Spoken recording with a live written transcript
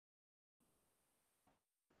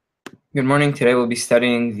Good morning. Today we'll be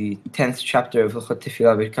studying the 10th chapter of Hilchot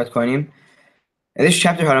Tefillah Birkat Kohanim. In this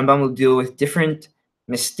chapter, Harambam will deal with different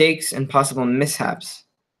mistakes and possible mishaps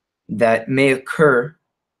that may occur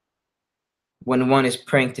when one is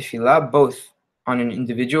praying Tefillah, both on an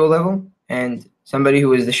individual level and somebody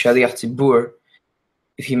who is the Shaliach Tzibur,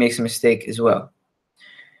 if he makes a mistake as well.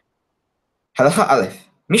 Halacha Aleph.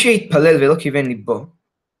 Mi she'yitpalel ve'lo kiven libbo,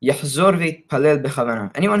 yachzor ve'yitpalel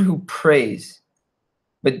bechavana. Anyone who prays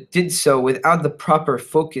but did so without the proper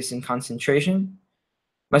focus and concentration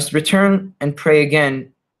must return and pray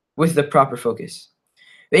again with the proper focus.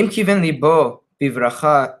 Ve'im kiven libo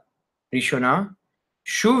bivracha rishona,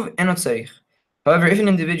 shuv eno tzarich. However, if an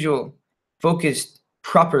individual focused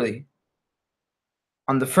properly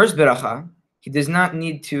on the first beracha, he does not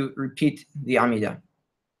need to repeat the Amidah.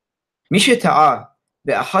 Mi she'ta'a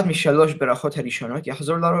be'achad mishalosh berachot harishonot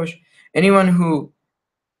yachzor larosh. Anyone who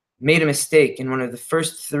made a mistake in one of the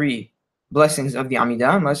first three blessings of the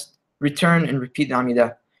Amidah must return and repeat the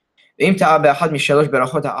Amidah.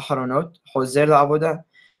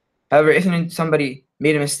 However, if somebody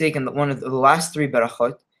made a mistake in one of the last three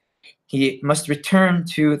berachot, he must return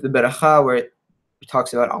to the beracha where it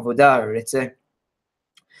talks about avodah or ritzeh.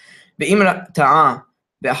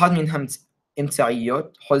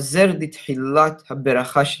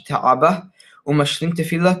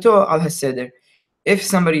 If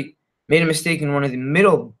somebody made a mistake in one of the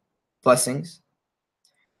middle blessings,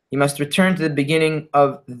 he must return to the beginning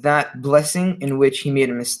of that blessing in which he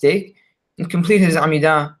made a mistake and complete his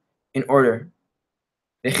Amidah in order.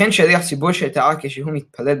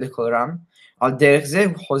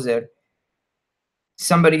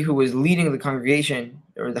 Somebody who was leading the congregation,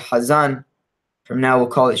 or the Hazan, from now we'll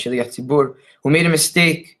call it Shaliach Tzibur, who made a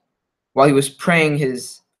mistake while he was praying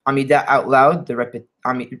his Amidah out loud, the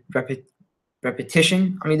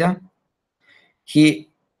repetition Amidah, he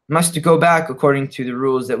must go back according to the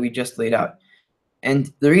rules that we just laid out.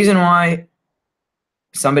 And the reason why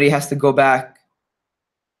somebody has to go back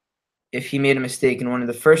if he made a mistake in one of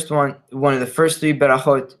the first three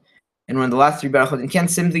berachot and one of the last three berachot, and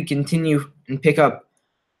can't simply continue and pick up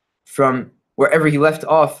from wherever he left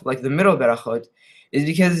off, like the middle berachot, is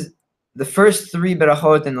because the first three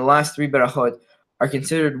berachot and the last three berachot are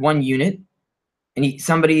considered one unit, and if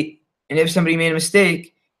somebody made a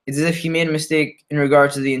mistake, it's as if he made a mistake in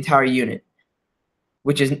regards to the entire unit,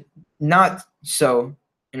 which is not so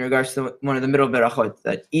in regards to one of the middle berachot,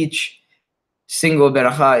 that each single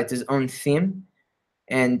beracha, it's his own theme,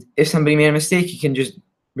 and if somebody made a mistake, he can just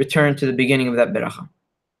return to the beginning of that beracha.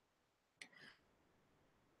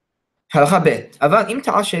 Halacha bet. However, if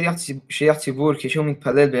the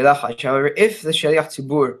Shaliach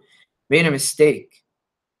Tzibur made a mistake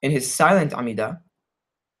in his silent Amidah,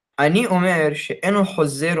 אני אומר שאינו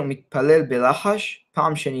חוזר ומתפלל בלחש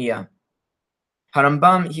פעם שנייה.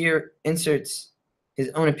 Harambam here inserts his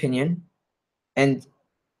own opinion, and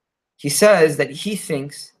he says that he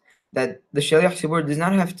thinks that the Shaliach Tzibur does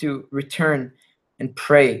not have to return and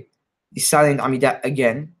pray the silent Amidah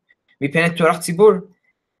again, מפני טורח ציבור,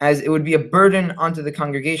 as it would be a burden onto the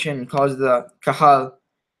congregation and cause the kahal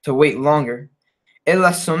to wait longer.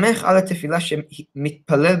 אלא סומך על התפילה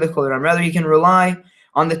שמתפלל בקול רם. Rather, he can rely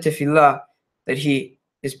on the tefillah that he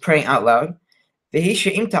is praying out loud. והיא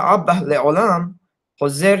שאם טעה בה לעולם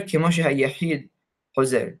חוזר כמו שהיחיד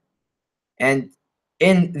חוזר. And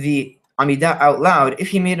in the Amidah out loud, if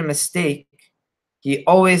he made a mistake, he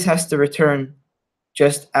always has to return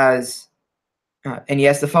just as, and he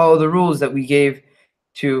has to follow the rules that we gave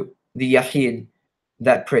to the Yahid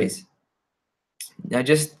that prays. Now,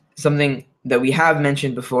 just something that we have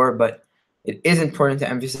mentioned before, but it is important to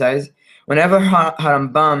emphasize. Whenever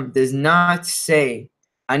Harambam does not say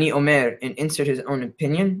Ani Omer and insert his own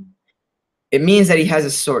opinion, it means that he has a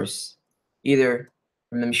source, either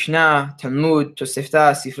from the Mishnah, Talmud,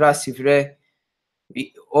 Tosefta, Sifra, Sifre,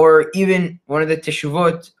 or even one of the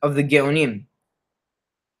Teshuvot of the Geonim.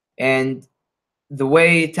 And the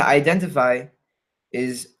way to identify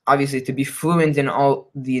is obviously to be fluent in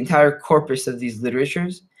the entire corpus of these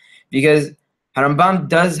literatures, because Harambam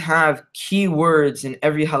does have key words in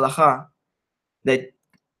every halacha that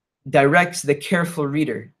directs the careful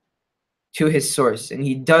reader to his source, and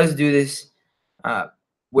he does do this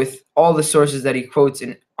with all the sources that he quotes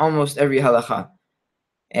in almost every halacha.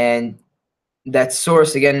 And that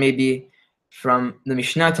source again may be from the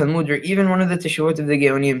Mishnah, Talmud, or even one of the Teshuvot of the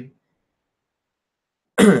Geonim.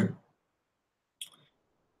 Halacha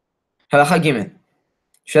Gimel.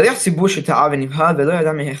 Shaliach Tzibur sheta'a v'nibhal ve'lo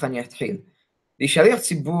yada mehechan yatchil. The Shaliach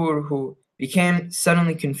Tzibur who became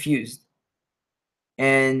suddenly confused,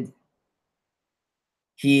 and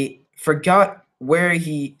he forgot where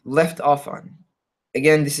he left off on.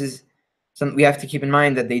 Again, this is something we have to keep in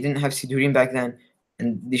mind, that they didn't have Sidurim back then,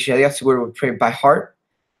 and the Shaliach Tzibur would pray by heart.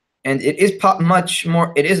 And it is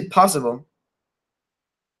possible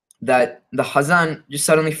that the Hazan just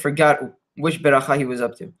suddenly forgot which beracha he was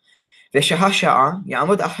up to.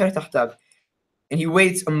 And he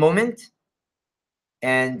waits a moment,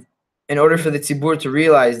 and in order for the tzibur to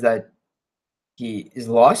realize that he is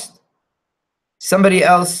lost, somebody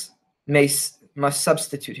else must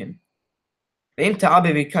substitute him.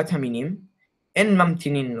 However,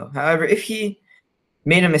 if he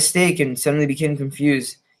made a mistake and suddenly became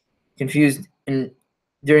confused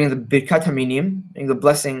during the Birkat HaMinim, during the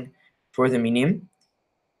blessing for the Minim,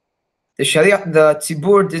 the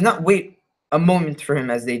tzibur does not wait a moment for him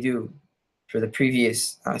as they do for the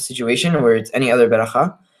previous situation where it's any other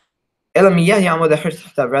beracha.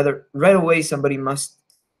 Rather, right away somebody must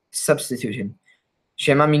substitute him.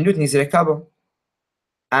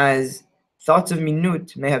 As thoughts of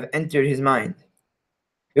minut may have entered his mind.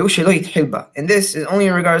 And this is only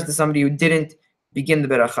in regards to somebody who didn't begin the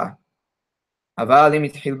beracha. However,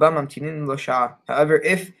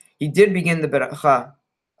 if he did begin the beracha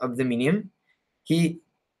of the minim, the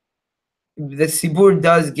tzibur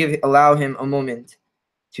does allow him a moment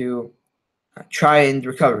to try and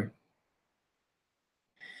recover.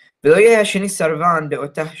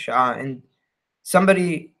 And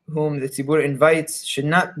somebody whom the tzibur invites should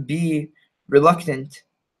not be reluctant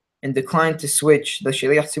and decline to switch the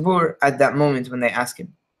shaliach tzibur at that moment when they ask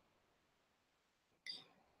him.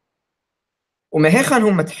 And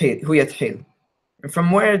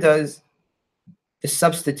from where does the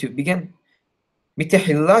substitute begin? He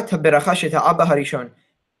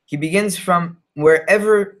begins from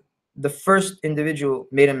wherever the first individual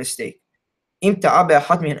made a mistake. Again,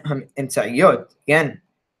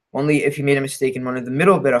 only if he made a mistake in one of the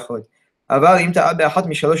middle berachot. However,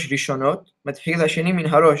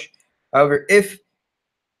 if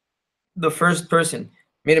the first person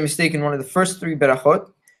made a mistake in one of the first three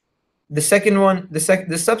berachot, the second one, the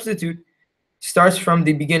substitute starts from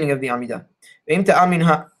the beginning of the Amidah. And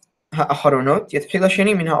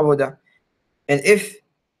if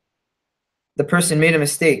the person made a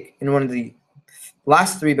mistake in one of the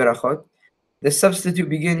last three berachot, the substitute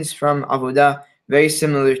begins from avodah, very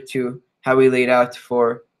similar to how we laid out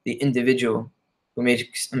for the individual who made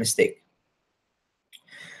a mistake.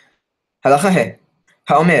 Halacha he,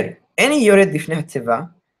 haomer, any yored lifnei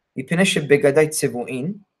hateva, mipnei shebegadai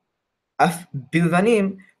tzevuin, af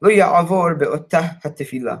bilvanim lo ya'avor be'otah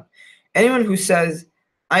hatefillah. Anyone who says,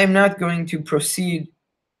 I am not going to proceed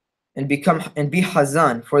and be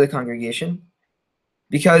hazan for the congregation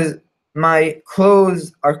because my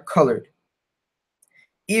clothes are colored.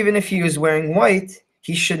 Even if he was wearing white,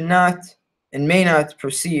 he should not and may not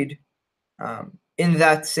proceed in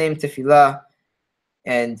that same tefillah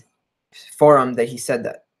and forum that he said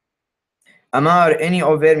that. Amar any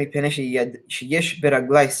over mipnei sheyesh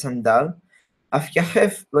beraglai sandal, af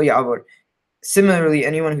yachef lo ya'avor. Similarly,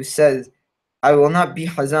 anyone who says, I will not be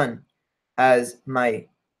hazan as my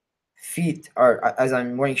feet are, as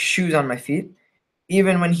I'm wearing shoes on my feet,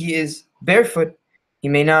 even when he is barefoot, he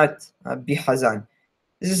may not be hazan.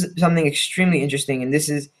 This is something extremely interesting, and this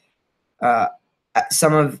is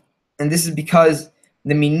because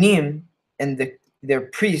the minim and their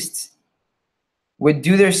priests would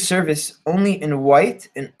do their service only in white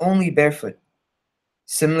and only barefoot,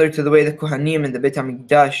 similar to the way the Kohanim and the Beit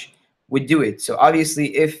HaMikdash would do it. So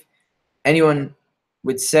obviously, if anyone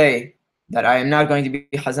would say that I am not going to be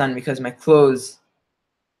hazan because my clothes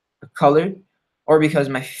are colored, or because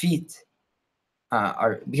my feet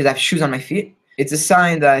because I have shoes on my feet, it's a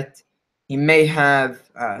sign that he may have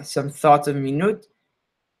some thoughts of minut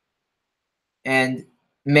and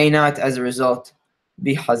may not, as a result,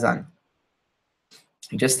 be hazan.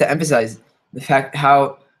 Just to emphasize the fact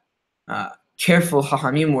how careful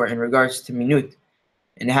Chachamim were in regards to minut,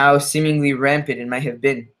 and how seemingly rampant it might have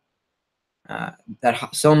been, that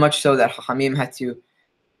so much so that Chachamim had to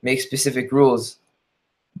make specific rules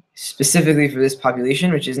specifically for this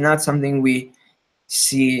population, which is not something we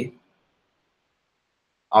see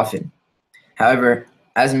often. However,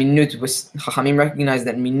 as minut was, Chachamim recognized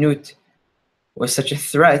that minut was such a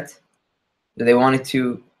threat that they wanted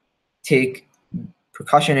to take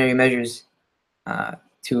precautionary measures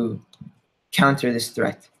to counter this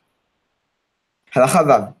threat. Halacha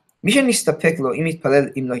vav.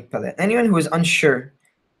 Anyone who is unsure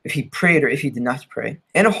if he prayed or if he did not pray,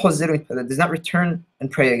 does not return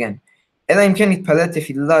and pray again.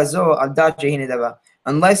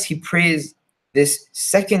 Unless he prays this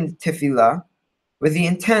second tefillah with the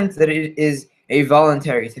intent that it is a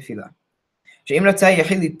voluntary tefillah. שאם רצה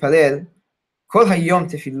יחיד להתפלל, כל היום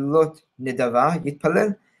תפילות נדבה יתפלל,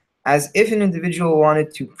 as if an individual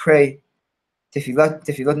wanted to pray tefilot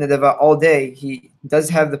nedava all day, he does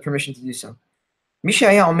have the permission to do so. מי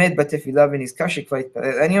שהיה עומד בתפילה ונזכר שכבר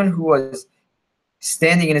התפלל, anyone who was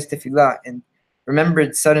standing in his tefillah and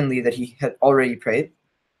remembered suddenly that he had already prayed,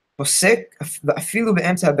 פוסק אפילו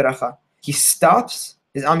באמצע הברכה. He stops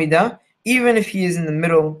his amidah even if he is in the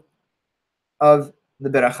middle of the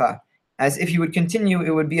beracha. As if he would continue,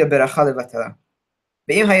 it would be a beracha levatala.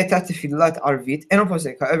 ואם הייתה תפילת ערבית, אינו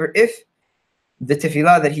פוסק. However, if the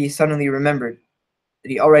tefillah that he suddenly remembered,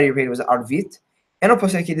 that he already prayed, was arvit, אינו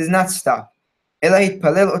פוסק, he does not stop. אלא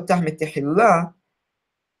התפלל אותך מתחילה,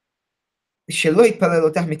 שלא התפלל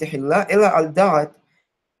אותך מתחילה, אלא על דעת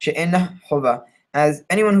שאינה חובה. As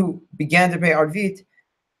anyone who began to pray arvit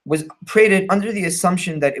was prayed it under the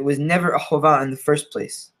assumption that it was never a chova in the first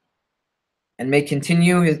place, and may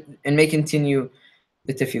continue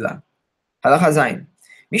the tefillah. Halacha zayin.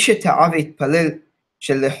 מי שטעה והתפלל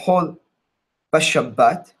שלאכול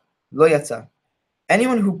בשבת לא יצא.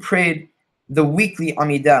 Anyone who prayed the weekly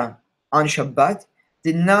amidah on Shabbat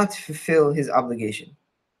did not fulfill his obligation.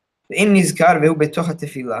 ואם נזכר והוא בתוך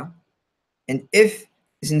התפילה, and if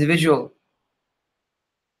this individual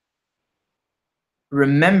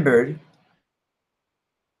remembered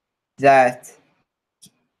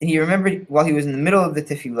while he was in the middle of the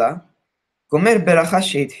tefillah, gomer beracha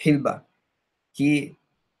she'itchil ba. He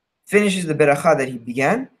finishes the beracha that he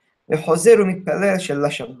began, ve'chozer u'mitpalel shel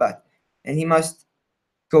Shabbat, and he must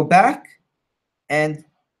go back and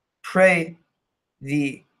pray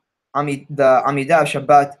the amidah of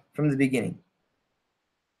Shabbat from the beginning.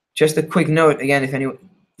 Just a quick note again,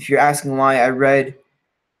 if you're asking why I read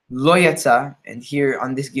lo yatsa, and here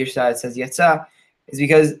on this girsa it says yatsa, is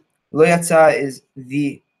because lo yatsa is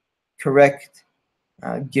the correct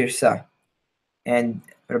girsa, and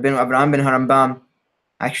Rabbeinu Avraham ben Harambam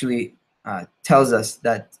actually tells us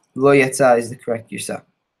that lo yatsa is the correct girsa.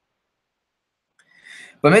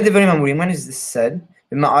 When is this said?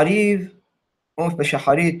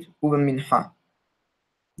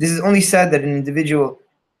 This is only said that an individual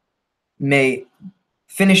may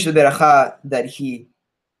finish the beracha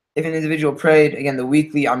if an individual prayed, again, the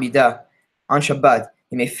weekly amidah on Shabbat,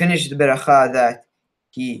 he may finish the beracha that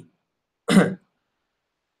he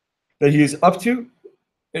is up to,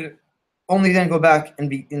 and only then go back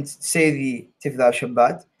and say the tefillah of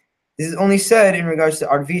Shabbat. This is only said in regards to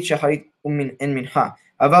arvit, shacharit, and mincha.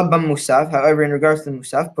 Aval bam musaf, however, in regards to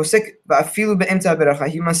musaf, posek ba'afilu be'emta beracha,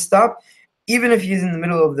 he must stop even if he is in the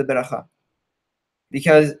middle of the beracha,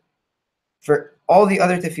 because for all the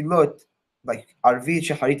other tefillot, like arvit,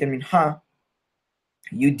 shacharit, and mincha,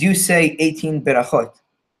 you do say 18 berachot.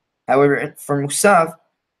 However, for musaf,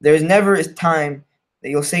 there is never a time that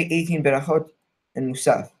you'll say 18 berachot in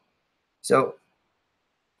musaf. So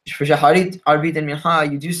for shacharit, arvit, and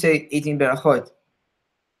mincha, you do say 18 berachot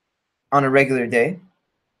on a regular day,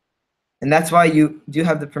 and that's why you do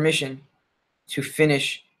have the permission to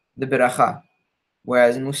finish the beracha,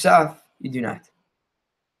 whereas in musaf you do not.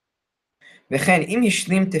 וכן, אם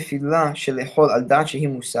השלים תפילה של לאכול על דעת שהיא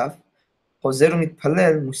מוסף, חוזר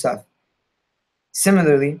ומתפלל מוסף.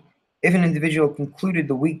 Similarly, if an individual concluded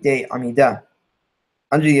the weekday amidah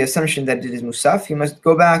under the assumption that it is musaf, he must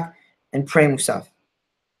go back and pray musaf.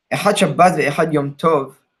 אחד שבת ואחד יום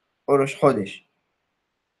טוב או ראש חודש.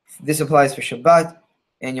 This applies for Shabbat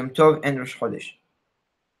and Yom Tov and Rosh Chodesh.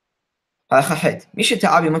 הלכה ח' מי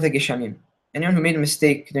שטעה בימות הגשמים, anyone who made a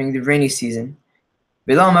mistake during the rainy season,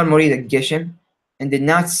 ולא אמר מוריד הגשם, and did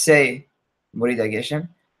not say מוריד הגשם,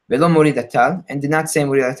 ולא מוריד הטל, and did not say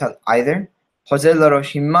מוריד הטל either, חוזר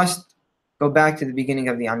לראש, he must go back to the beginning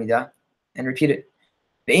of the Amidah and repeat it.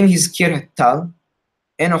 ואם הזכיר הטל,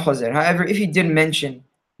 אינו חוזר. However, if he did mention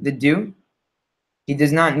the dew, he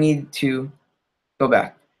does not need to go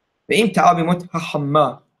back. ואם טעה בימות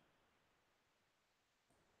החמה,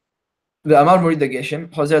 ואמר מוריד הגשם,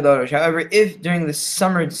 חוזר לראש. However, if during the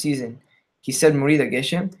summer season he said מוריד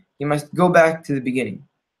הגשם, he must go back to the beginning.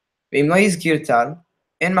 ואם לא הזכיר טל,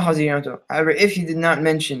 אין מחזירים אותו. However, if he did not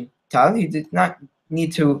mention טל, he did not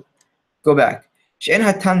need to go back. שאין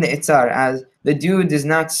הטל נעצר, as the dew does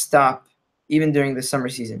not stop even during the summer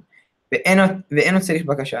season. ואינו צריך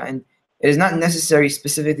בקשה, and it is not necessary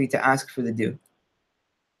specifically to ask for the dew.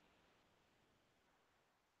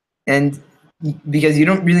 And because you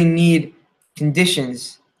don't really need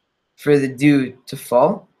conditions for the dew to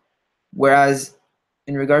fall, whereas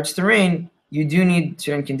in regards to rain, you do need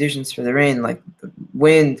certain conditions for the rain, like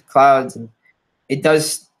wind, clouds, and it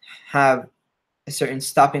does have a certain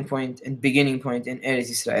stopping point and beginning point in Eretz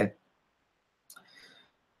Yisrael.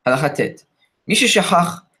 הלכה ט' מי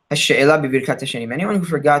ששכח השאלה בברכת השנים, anyone who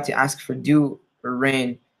forgot to ask for dew or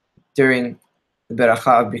rain during the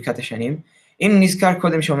ברכה of ברכת השנים, אם נזכר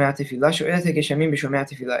קודם שומע תפילה, שואל את הגשמים בשומע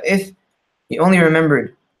תפילה. If he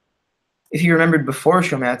remembered before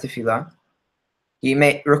שומע תפילה, he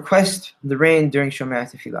may request the rain during שומע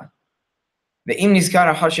תפילה. ואם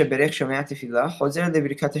נזכר אחר שברך שומע תפילה, חוזר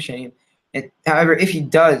לברכת השנים. However, if he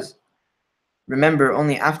does remember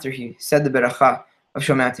only after he said the ברכה of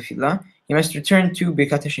שומע תפילה, he must return to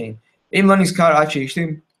ברכת השנים. אם לא נזכר עד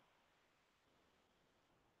שהשלים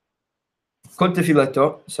כל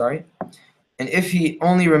תפילתו, and if he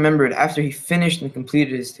only remembered after he finished and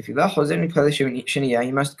completed his tefillah, חוזר מתפלל שנייה,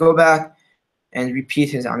 he must go back and repeat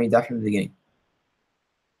his עמידה from the beginning.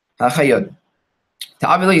 הלכה י'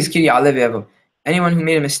 טעה ולא הזכיר יעלה ויבוא. Anyone who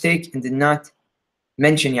made a mistake and did not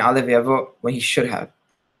mention יעלה ויבוא when he should have.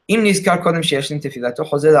 אם נזכר קודם שישלים תפילתו,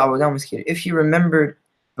 חוזר לעבודה ומזכיר. If he remembered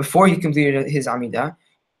before he completed his עמידה,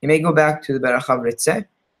 he may go back to the ברכה ורצה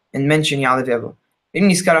and mention יעלה ויבוא. אם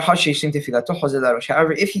נזכר אחר שישלים תפילתו, חוזר לראש.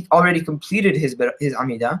 However, if he already completed his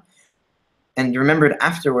עמידה and remembered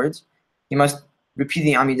afterwards, he must repeat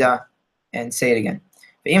the עמידה and say it again.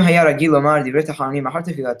 ואם היה רגיל לומר דברי תחנונים אחר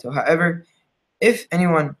תפילתו, however, if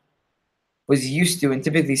anyone was used to and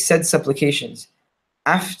typically said supplications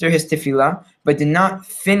after his tefillah, but did not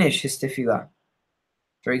finish his tefillah.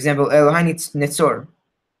 For example, Elohai Netzor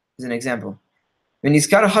is an example.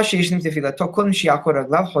 ונזכר אחר שישלים תפילתו, כל מי שיעקור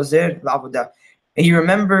רגליו חוזר לעבודה. And he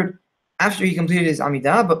remembered after he completed his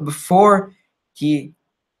amidah, but before he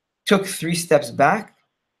took 3 steps back,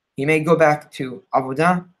 he may go back to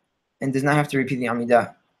avodah and does not have to repeat the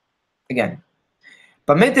amidah again.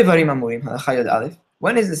 במה דברים אמורים? הלכה י"א.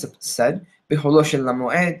 When is this said? בחולו של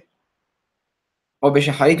המועד או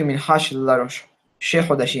בשחרית ומנחה של ראשי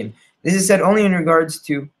חודשים. This is said only in regards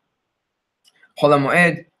to חול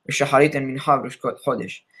המועד, ושחרית and מנחה וראש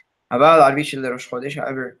חודש. אבל ערבית של ראש חודש,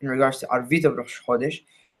 however, in regards to ערבית of ראש חודש,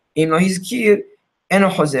 אם לא הזכיר, אינו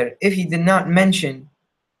חוזר. If he did not mention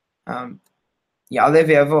יעלה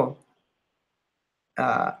ויבוא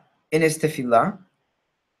in his tefillah,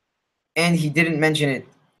 and he didn't mention it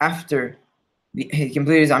after he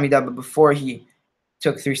completed his amidah, but before he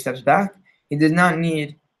took 3 steps back, he did not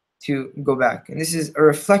need to go back. And this is a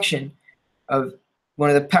reflection of one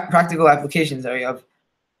of the practical applications of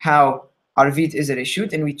how Arvit is a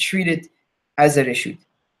reshut, and we treat it as a reshut.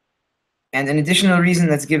 And an additional reason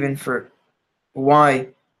that's given for why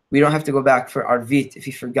we don't have to go back for Arvit if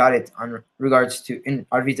he forgot it on regards to in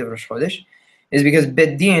Arvit of Rosh Chodesh is because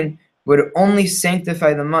Bet Din would only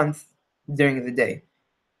sanctify the month during the day.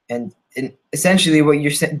 And essentially what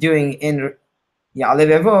you're doing in Ya'aleh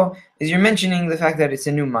Ve'avo is you're mentioning the fact that it's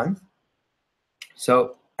a new month.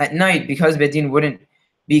 So at night, because Bet Din wouldn't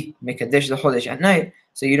be Mekadesh the Chodesh at night,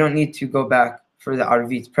 so you don't need to go back for the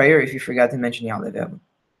Arvit prayer if you forgot to mention Ya'aleh Ve'avo.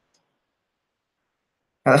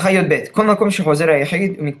 הלכה י"ב, כל מקום שחוזר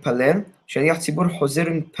היחיד ומתפלל, שליח ציבור חוזר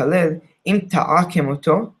ומתפלל, אם טעה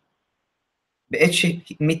כמותו, בעת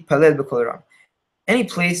שמתפלל בכל רם. Any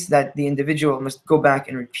place that the individual must go back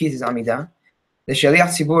and repeat his Amidah, the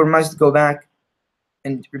Shaliach Tzibur must go back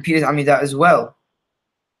and repeat his Amidah as well,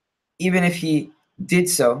 even if he did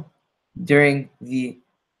so during the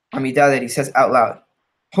Amidah that he says out loud.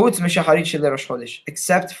 חוץ משחרית של ראש חודש,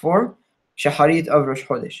 except for שחרית of ראש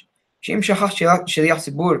חודש. שאם שכח שליח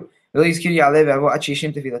ציבור ולא יזכיר יעלה ויבוא עד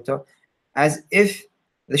שישלים תפילתו, as if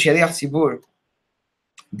the שליח ציבור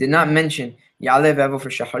did not mention יעלה ויבוא for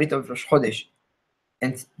שחרית of ראש חודש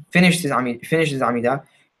and finished his עמידה,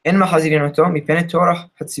 אין מחזירין אותו מפני טורח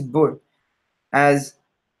הציבור, as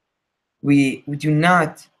we do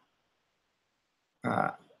not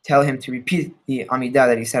tell him to repeat the עמידה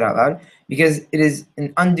that he said out loud, because it is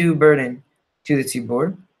an undue burden to the ציבור.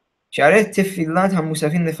 שהרי תפילת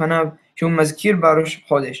המוספין לפניו שהוא מזכיר בראש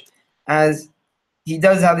חודש, as he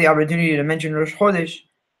does have the opportunity to mention ראש חודש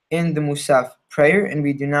in the Musaf prayer, and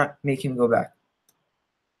we do not make him go back.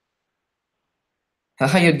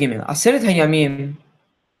 הלכה י"ג, 10 הימים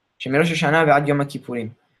שמראש השנה ועד יום הכיפורים,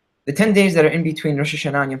 the 10 days that are in between ראש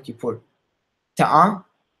השנה and יום כיפור, טעה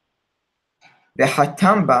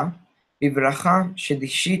וחתם בה בברכה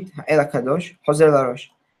שלישית האל הקדוש, חוזר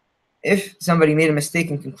לראש. If somebody made a mistake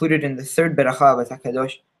and concluded in the 3rd beracha of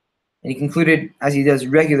HaKadosh, and he concluded as he does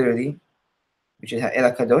regularly, which is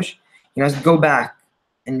Ha'el HaKadosh, he must go back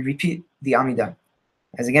and repeat the Amidah.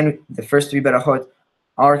 As again, the first 3 berachot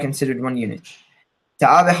are considered one unit.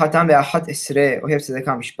 Ta'a v'chatam be'achat esrei ohev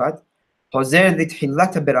tzedakah mishpat, hozer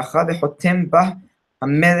litchilat ha'beracha v'chotem bah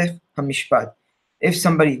ha'melech ha'mishpat. If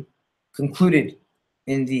somebody concluded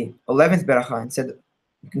in the 11th beracha and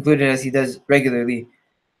concluded as he does regularly,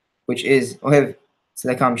 which is Ohev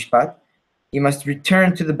Tzedakah Mishpat, he must return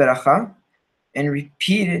to the beracha and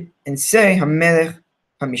repeat it and say Hamelech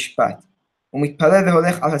HaMishpat. Umitpalel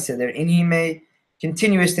veholech al haseder, and he may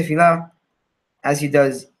continue his tefillah as he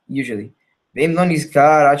does usually. Ve'im lo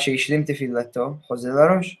nizkar ad sheishlim tefilato chozer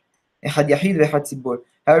larosh echad yachid ve'echad tzibur.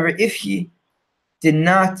 However, if he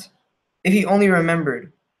only remembered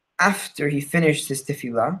after he finished his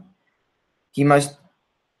tefillah, he must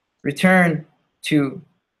return to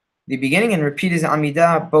the beginning and repeat his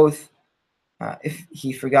amidah, both if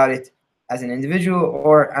he forgot it as an individual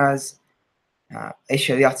or as a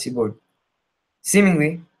shaliach tzibur.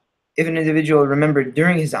 Seemingly, if an individual remembered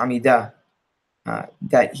during his amidah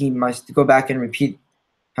that he must go back and repeat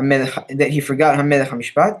that he forgot Hamelech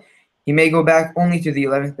HaMishpat, he may go back only to the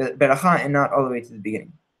 11th beracha and not all the way to the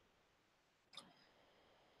beginning.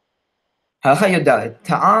 Halacha Yodalet,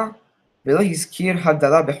 Ta'a velo hizkir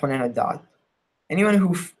havdalah bechonen hadat. Anyone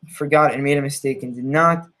who forgot and made a mistake and did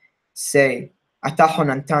not say Ata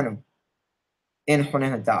honantanu in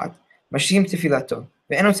chonen hadat, mashim tefilato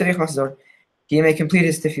ve'eno tzarich lachzor, he may complete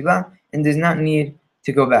his tefillah and does not need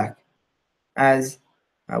to go back. As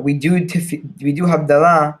we do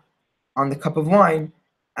havdalah on the cup of wine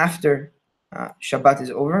after Shabbat is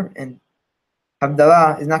over, and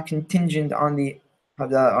havdalah is not contingent on the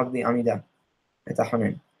havdalah of the Amidah.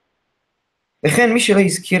 וכן מי שלא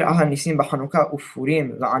הזכיר על הניסים בחנוכה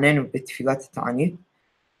ופורים ועננו בתפילת תענית.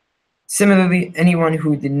 Similarly, anyone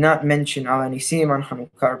who did not mention al hanisim on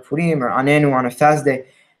Hanukkah or Purim or anenu on a fast day,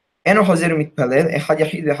 אינו חוזר ומתפלל, אחד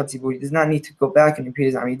יחיד ואחד ציבור. He does not need to go back and repeat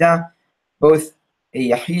his Amidah, both a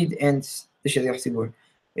yahid and the shaliach tzibur.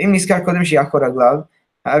 ואם נזכר קודם שיעקור רגליו,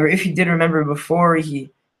 however, if he did remember before he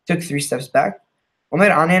took 3 steps back,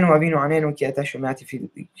 אומר עננו אבינו עננו כי אתה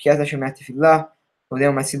שומע תפילה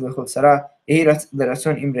ולאו מציל בכל צרה, יהי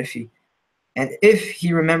לרצון עם רפי. And if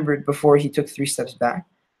he remembered before he took 3 steps back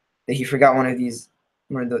that he forgot one of the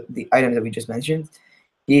items that we just mentioned,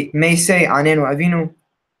 he may say עננו אבינו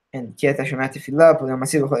and כי אתה שומע תפילה ולאו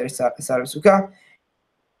מציל בכל צרה וסוכה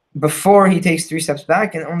before he takes 3 steps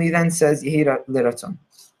back, and only then says יהי לרצון.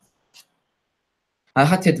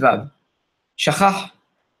 הלכה ט"ו, שכח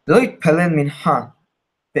ולא יתפלל מנחה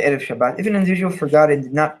בערב שבת. If an individual forgot and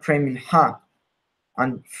did not pray mincha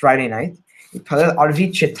on Friday night, יתפלל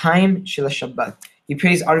ערבית שתיים של השבת. He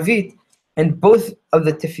prays ערבית, and both of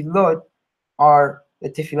the tefillot are the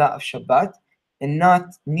tefillah of Shabbat, and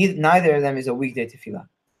neither of them is a weekday tefillah.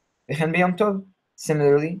 וכן ביום טוב,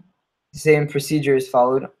 similarly, the same procedure is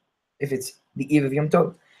followed if it's the eve of Yom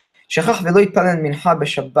Tov. שכח ולא יתפלל מנחה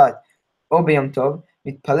בשבת או ביום טוב,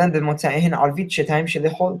 מתפלל במוצאיהן ערבית שתיים של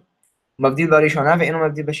החול. מבדיל בראשונה ואינו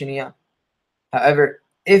מבדיל בשנייה. However,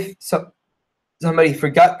 if somebody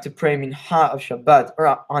forgot to pray mincha of Shabbat or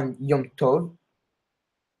on Yom Tov,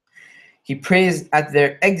 he prays at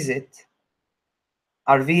their exit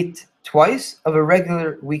Arvit twice of a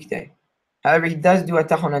regular weekday. However, he does do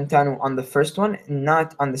Ata honantanu on the first one and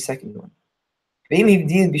not on the second one.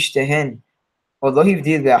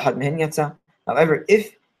 However,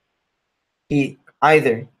 if he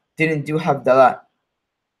either didn't do Havdalah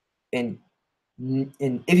if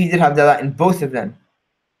he did Havdalah in both of them,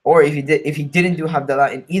 or if he didn't do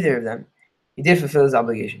Havdalah in either of them, he did fulfill his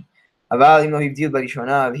obligation.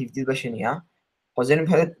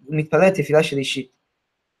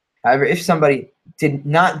 However, if somebody did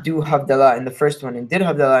not do Havdalah in the first one and did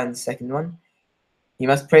Havdalah in the second one, he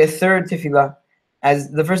must pray a third tefillah,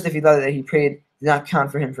 as the first tefillah that he prayed did not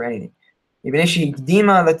count for him for anything. As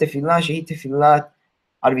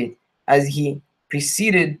he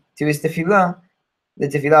preceded to his tefillah, the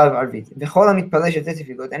tefillah of Arvit.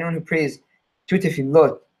 Anyone who prays 2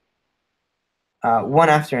 tefillot, one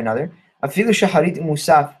after another, even shaharit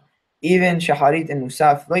and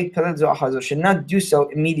musaf, should not do so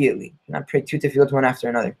immediately. Should not pray 2 tefillot one after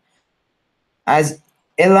another. As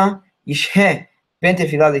ela yishhe ben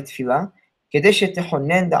tefillah le tefillah, kedeh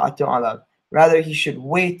shetechonen da'ato alav. Rather, he should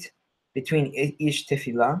wait between each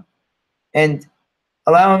tefillah and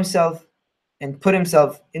allow himself and put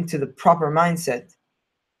himself into the proper mindset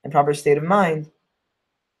and proper state of mind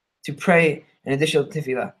to pray an additional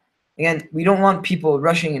tefillah. Again, we don't want people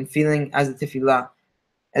rushing and feeling as if the tefillah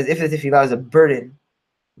is a burden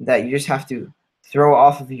that you just have to throw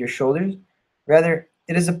off of your shoulders. Rather,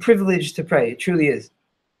 it is a privilege to pray. It truly is.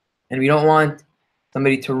 And we don't want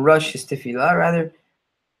somebody to rush his tefillah. Rather,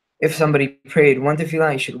 if somebody prayed 1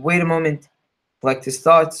 tefillah, he should wait a moment, collect his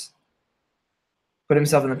thoughts, put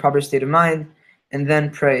himself in the proper state of mind, and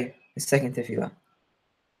then pray the second tefillah.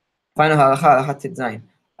 Final halacha, halachat tetzayin.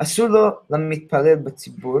 Asur lo lamitpalel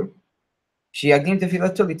b'tzibur שיגדים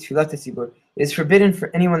תפילתו לתפילת הציבור. It is forbidden for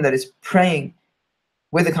anyone that is praying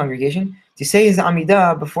with the congregation to say his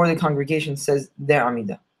Amidah before the congregation says their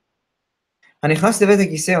Amidah. הנכנס לבית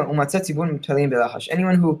הכיסא ומצא ציבור מתפללים בלחש.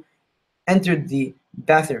 Anyone who entered the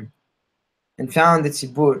bathroom and found the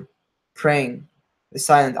tzibur praying the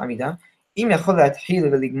silent Amidah, אם יכול להתחיל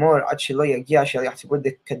ולגמור עד שלא יגיע שליח ציבור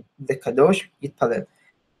לקדוש, יתפלל.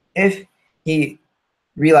 If he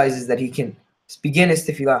realizes that he can begin his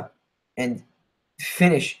tefillah and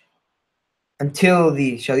finish until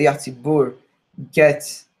the shaliach tzibur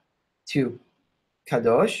gets to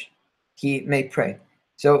kadosh, he may pray.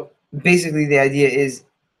 So basically the idea is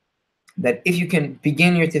that if you can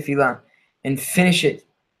begin your tefillah and finish it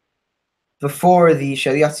before the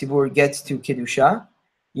shaliach tzibur gets to kedusha,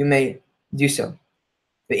 you may do so.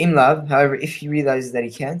 Ve'im lav, however, if he realizes that he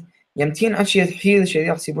can't, yamtin ad sheyatchil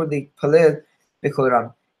shaliach tzibur leitpalel b'kol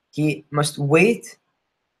ram. He must wait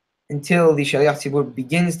until the shaliach tzibur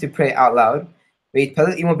begins to pray out loud.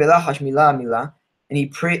 Ve'itpalel imo belachash milah milah,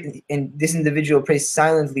 and this individual prays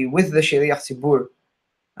silently with the shaliach tzibur,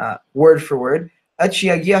 word for word. Ad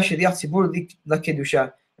sheyagia shaliach tzibur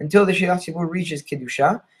lakedusha, until the shaliach tzibur reaches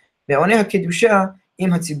kedusha. Ve'oneh kedusha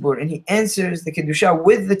im hatzibur, and he answers the kedusha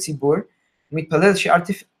with the tzibur. Mitpalel she'ar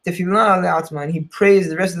tefillah le'atma, and he prays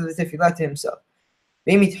the rest of the tefillah to himself.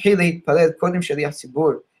 Ve'im yitchil le'itpalel kodem shaliach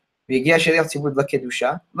tzibur ve'yagia shaliach tzibur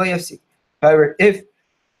lakedusha lo yafsik. However, if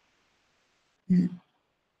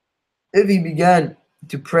he began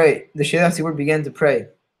to pray, the shaliach tzibur began to pray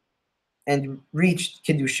and reached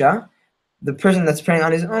kedusha, the person that's praying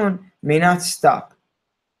on his own may not stop,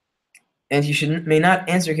 and he may not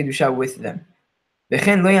answer kedusha with them.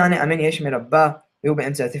 Similarly,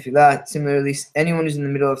 anyone who's in the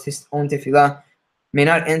middle of his own tefillah may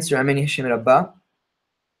not answer Amen Hashem Rabbah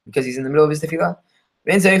because he's in the middle of his tefillah.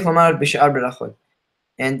 And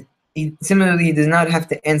similarly, he does not have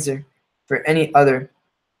to answer for any other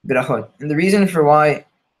berachot. And the reason for why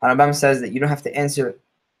Rambam says that you don't have to answer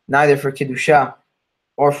neither for kedusha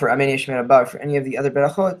or for Amen Hashem Rabbah or for any of the other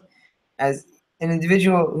berachot, as an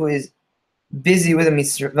individual who is busy with a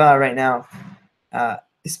mitzvah right now,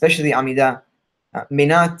 especially Amidah, may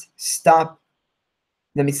not stop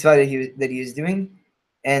the mitzvah that he is doing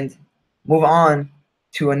and move on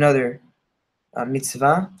to another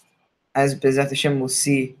mitzvah, as Bezat Hashem will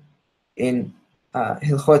see in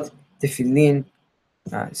Hilchot Tefillin,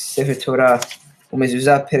 Sefer Torah,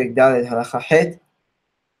 Umezuzah, Perek Daled, Halacha Het.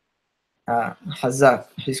 Hazak,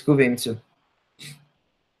 Chizku ve'imtzu.